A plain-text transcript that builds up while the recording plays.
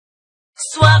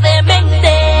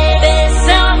Suavemente,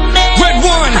 besame. Red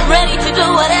one. I'm ready to do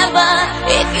whatever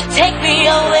if you take me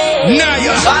away.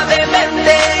 Naya.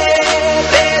 Suavemente,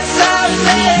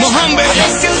 besame. Mohammed.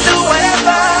 Yes, you do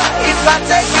whatever if I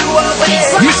take you away.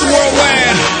 Mr.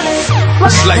 Worldwide.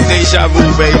 It's like deja vu,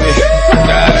 baby.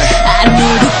 I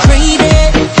know you crave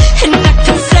it, and I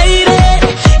can say that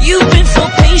you've been so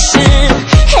patient,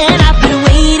 and I've been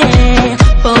waiting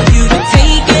for you to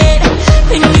take it,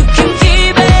 and you can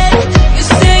keep it. You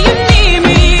say you need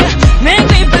me, make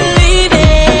me believe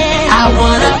it. I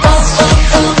wanna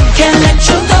can't let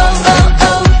you go,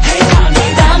 hey honey,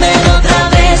 dámelo otra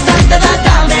vez,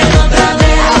 dámelo otra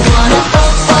vez. I wanna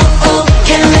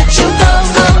can't let you go,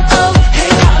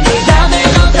 hey honey,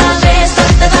 dámelo otra vez,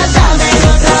 dámelo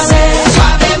otra vez.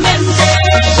 Suavemente,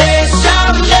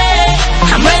 besame.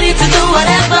 I'm ready to do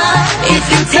whatever if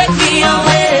you take me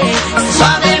away.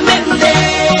 Suavemente,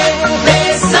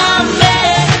 besame.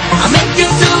 I'll make you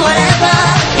do whatever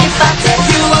if I take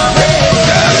you away.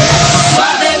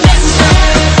 Suavemente,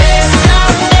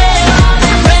 besame.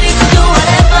 I'm ready to do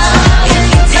whatever if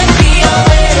you take me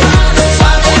away.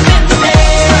 Suavemente,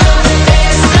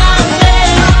 besame.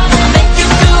 I'll make you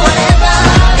do whatever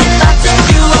if I take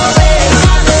you away.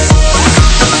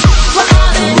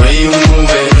 The way you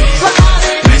move it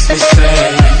makes me say,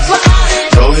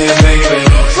 go ahead baby,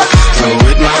 go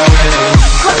with my way.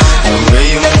 The way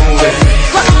you move it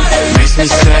makes me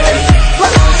say,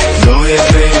 go ahead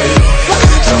baby,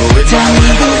 go with my Tell me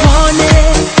way. you want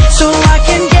it, so I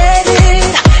can get it.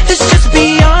 Let's just be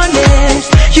honest,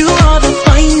 you are the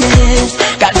finest.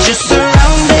 Got you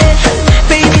surrounded,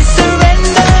 baby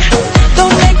surrender.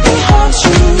 Don't make me haunt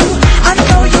you, I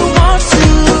know you want to.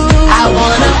 I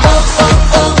wanna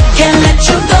can't let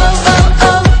you go,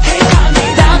 hey honey,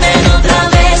 dámelo otra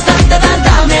vez,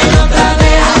 dámelo otra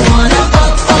vez. I wanna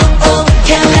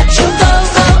can't let you go,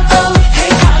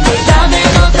 hey honey,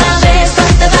 dámelo otra vez,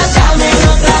 dámelo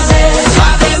otra vez.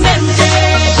 Suavemente,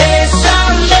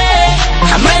 besame.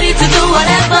 I'm ready to do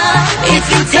whatever if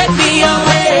you take me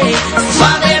away.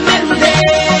 Suavemente,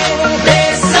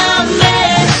 besame.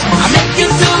 I'll make you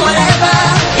do whatever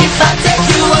if I take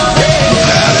you away.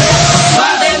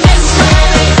 Suavemente,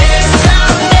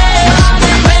 besame.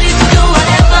 I'm ready to do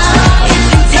whatever if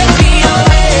you take me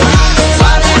away.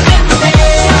 Suavemente,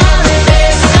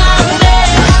 besame.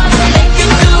 I'll make you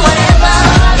do whatever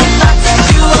if I take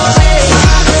you away.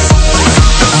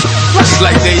 It's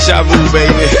like deja vu,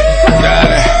 baby.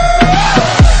 Got it.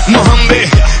 Mohammed,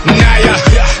 Naya,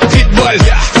 Pitbull,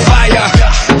 fire.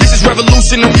 This is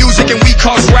revolution of music and we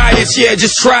cause riots. Yeah,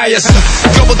 just try us.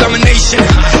 Global domination,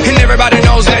 and everybody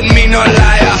knows that me no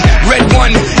liar. Red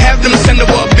one, have them send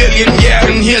over $1 billion, yeah,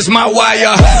 and here's my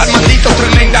wire. Armandito,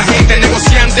 tremenda gente,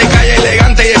 negociante, calle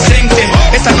elegante y decente.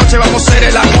 Esta noche vamos a hacer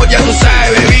el amor, ya tú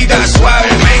sabes, bebida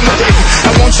suavemente. I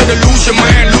want you to lose your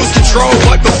mind, lose control,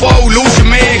 but before you lose your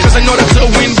man, cause I know that to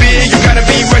win big, you gotta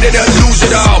be ready to lose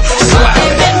it all.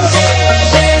 Suavemente,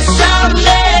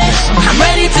 besame. I'm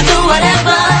ready to do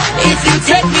whatever if you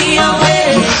take me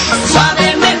away.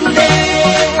 Suavemente,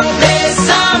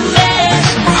 besame.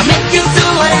 I'll make you do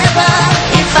whatever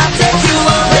if I take you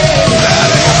away.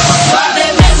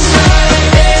 Suavemente,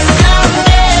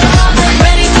 besame. I'm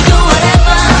ready to do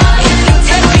whatever if you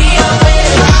take me away.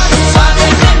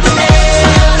 Suavemente,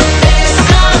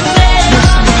 besame.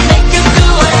 I'll make you do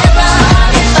whatever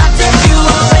if I take you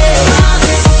away.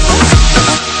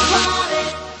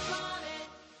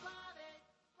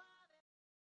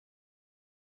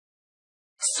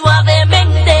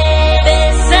 Suavemente,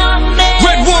 besame.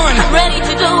 Red one. I'm ready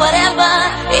to do whatever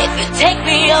if you take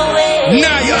me away.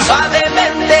 Naya.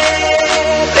 Suavemente,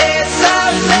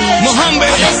 besame.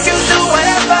 Mohammed. Yes, you do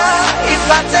whatever if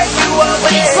I take you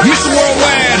away. Mr.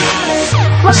 Worldwide.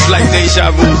 It's like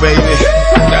deja vu, baby.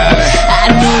 Got it. I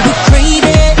know you crave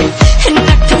it, and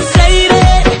I can say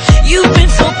that you've been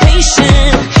so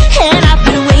patient, and I've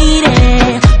been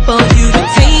waiting for you to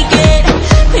take it,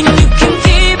 and you can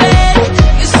keep it.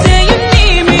 You say you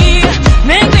need me,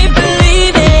 make me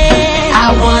believe it.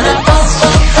 I wanna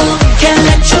can't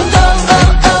let you go,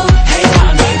 hey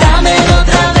honey, dámelo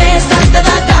otra vez,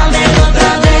 dámelo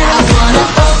otra vez. I wanna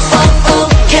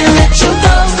can't let you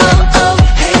go,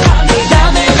 hey honey,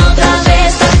 dámelo otra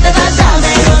vez,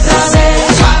 dámelo otra vez.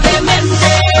 Suavemente,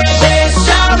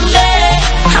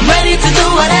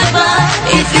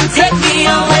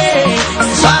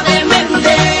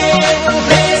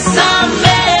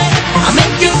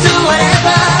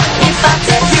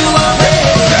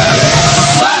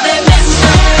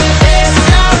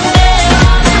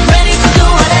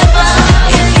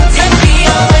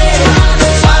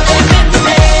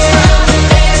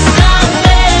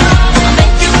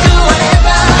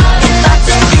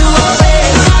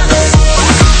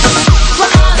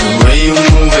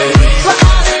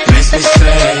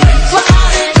 say,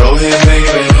 go ahead,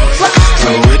 baby.